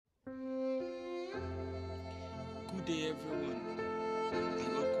day, everyone. I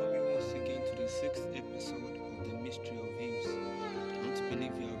welcome you once again to the sixth episode of the Mystery of Hymns. I want to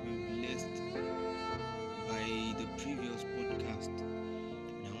believe you have been blessed by the previous podcast,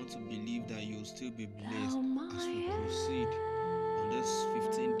 and I want to believe that you'll still be blessed as we proceed on this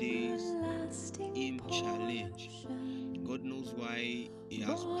 15 days hymn challenge. God knows why He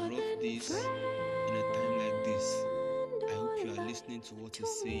has brought this in a time like this. I hope you are listening to what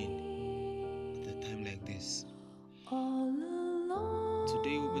He's saying at a time like this.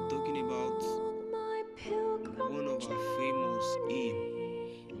 Today we'll be talking about one of our famous hymn.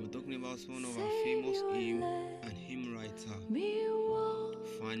 We're talking about one of our famous hymn and hymn writer,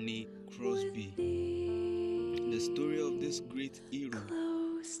 Fanny Crosby. The story of this great hero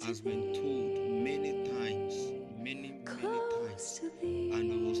has been told many times, and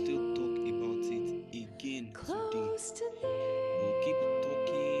we will still talk about it again today.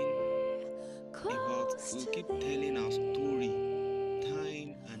 We'll keep telling our story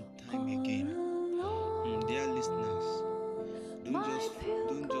time and time again. Dear listeners, don't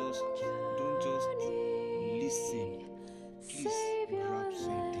just listen. Please grab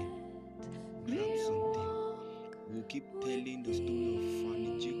something. We'll keep telling the story of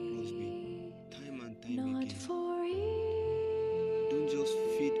Fanny J. Crosby time and time again. Don't just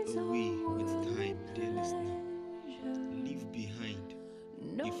fade away with time, dear listener. Leave behind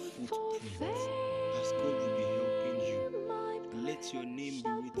a footprint, as God will be helping you. Let your name be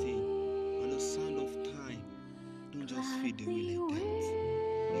written on the sand of time. Don't just fade away like that.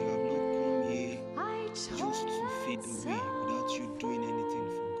 You have not come here just to fade away without you doing anything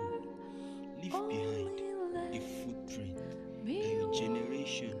for God. Leave behind a footprint that your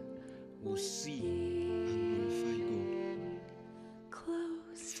generation will see and glorify God.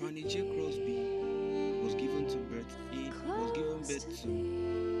 Fanny J. Crosby was given birth to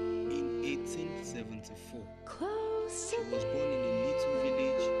in 1874. She was born in a little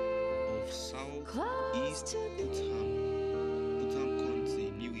village of southeast Putnam County,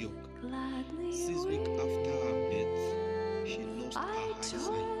 New York. 6 weeks after her birth, she lost her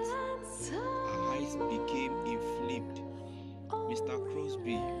eyesight. Her eyes became inflamed. Mr.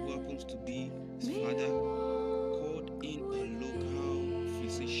 Crosby, who happens to be his father, called in a local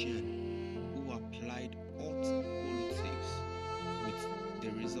physician who applied hot politics, with the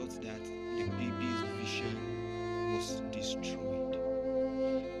result that the baby's vision was destroyed.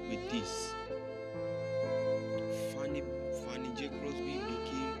 With this, Fanny J. Crosby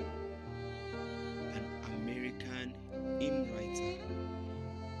became an American hymn writer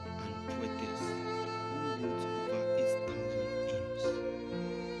and poetess who wrote over 8,000 hymns.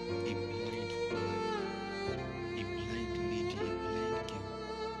 A blind woman, a blind lady, a blind girl,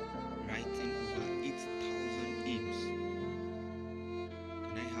 writing over 8,000 hymns.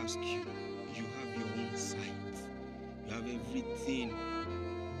 Can I ask you? You have your own sight. You have everything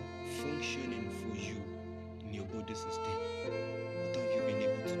functioning for you in your body system. What have you been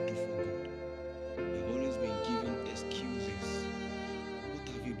able to do for God? You've always been given excuses. What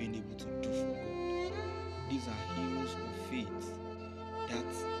have you been able to do for God? These are heroes of faith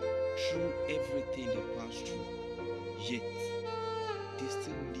that through everything they pass through, yet they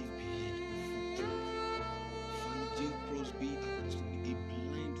still leave behind a footprint. Fanny J. Crosby happens to be a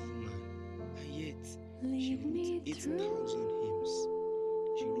blind woman, and yet she wrote 8,000 hymns.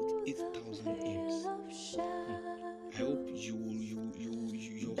 She wrote 8,000 hymns. I hope your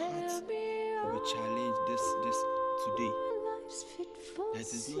heart will be challenged this today. That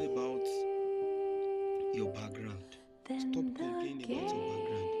is not about your background. Stop complaining about your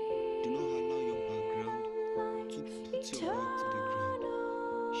background. Do not allow your background to put your back to the ground.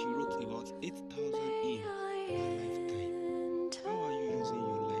 She wrote about 8,000 hymns in her lifetime. How are you using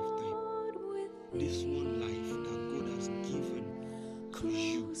your lifetime? This one life that God has given to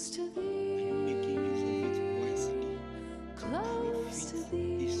you, are you making use of it wisely to profit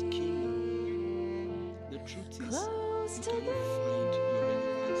His kingdom? The truth is, you cannot find your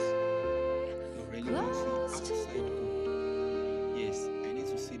relevancy outside God. Yes, I need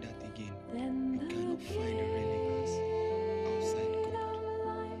to say that again. You cannot find the relevance outside God.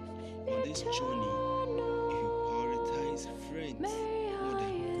 On this journey, if you prioritize friends more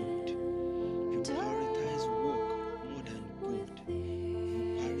than God, if you prioritize work more than God, if you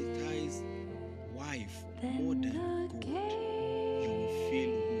prioritize wife more than God, you will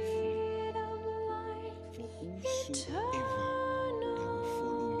fail woefully. For whosoever that will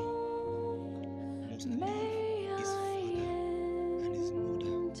follow me must leave his father and his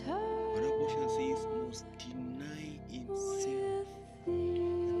mother. Another portion says, must deny himself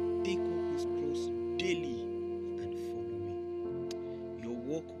and take up his cross daily and follow me. Your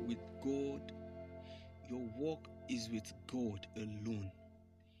walk with God, your walk is with God alone.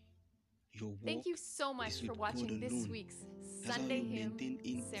 Your walk Thank you so much is for with watching God this alone. week's That's how Sunday you Hymn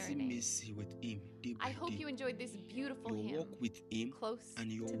maintain Serenade. intimacy with Him day by I hope day. you enjoyed this beautiful Your hymn, walk with Him Close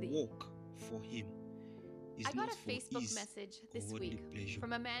and your to Thee. walk for Him is I got not a for Facebook ease message or this worldly week pleasure.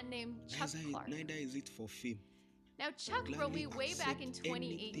 from a man named Chuck Clark. Neither is it for fame. Now, Chuck wrote me way back in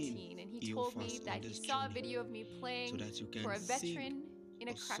 2018, and he told me that he saw a video of me playing for a veteran in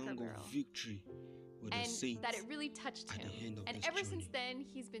a Cracker Barrel, and that it really touched him. And ever since then,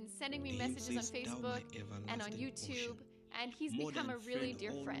 he's been sending me messages on Facebook and on YouTube, and he's become a really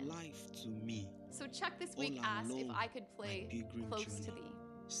dear friend. So Chuck this week asked if I could play Close to Thee.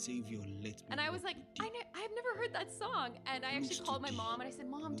 Savior, let me. And I was like, I've never heard that song. And I actually called my mom and I said,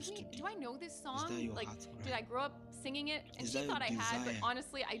 Mom, do I know this song? Like, did I grow up singing it? And she thought I had, but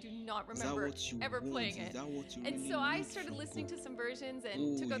honestly, I do not remember ever playing it. And so I started listening to some versions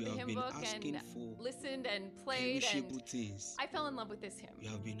and took out the hymn book and listened and played, and I fell in love with this hymn.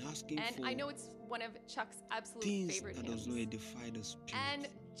 You have been asking and for I know it's one of Chuck's absolute favorite that hymns. does not edify the spirit. And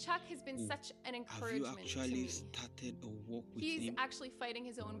Chuck has been such an encouragement to me. Have you actually started a walk with He's him? actually fighting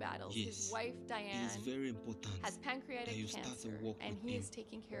his own battles. Yes. His wife, Diane, it is very important has pancreatic cancer, and he is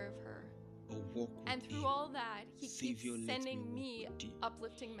taking care of her. And through all that, he keeps sending me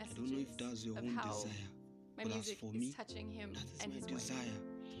uplifting messages of how my music is touching him and his wife.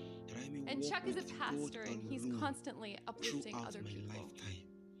 And Chuck is a pastor, and he's constantly uplifting other people.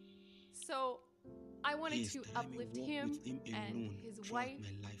 So I wanted to uplift him and his wife,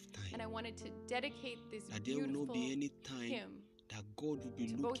 and I wanted to dedicate this beautiful hymn that God will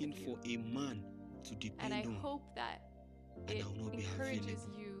be looking for a man to depend on. And I hope that it encourages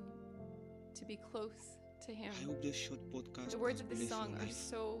you to be close to Him. I hope this short podcast. The words of this song are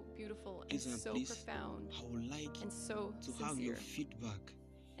so beautiful and so profound, I would like and so to sincere. have your feedback.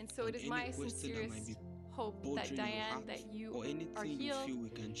 And so it is my sincerest hope that Diane, that you are healed,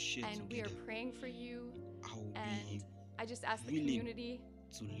 and we are praying for you. And I just ask the community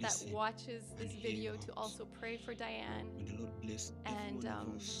that watches this video to also pray for Diane. May the Lord bless and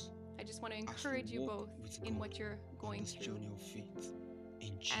I just want to encourage you both in what you're going through.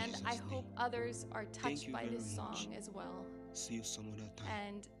 And I hope others are touched by this song as well. See you some other time.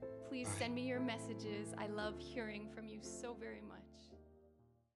 And please send me your messages. I love hearing from you so very much.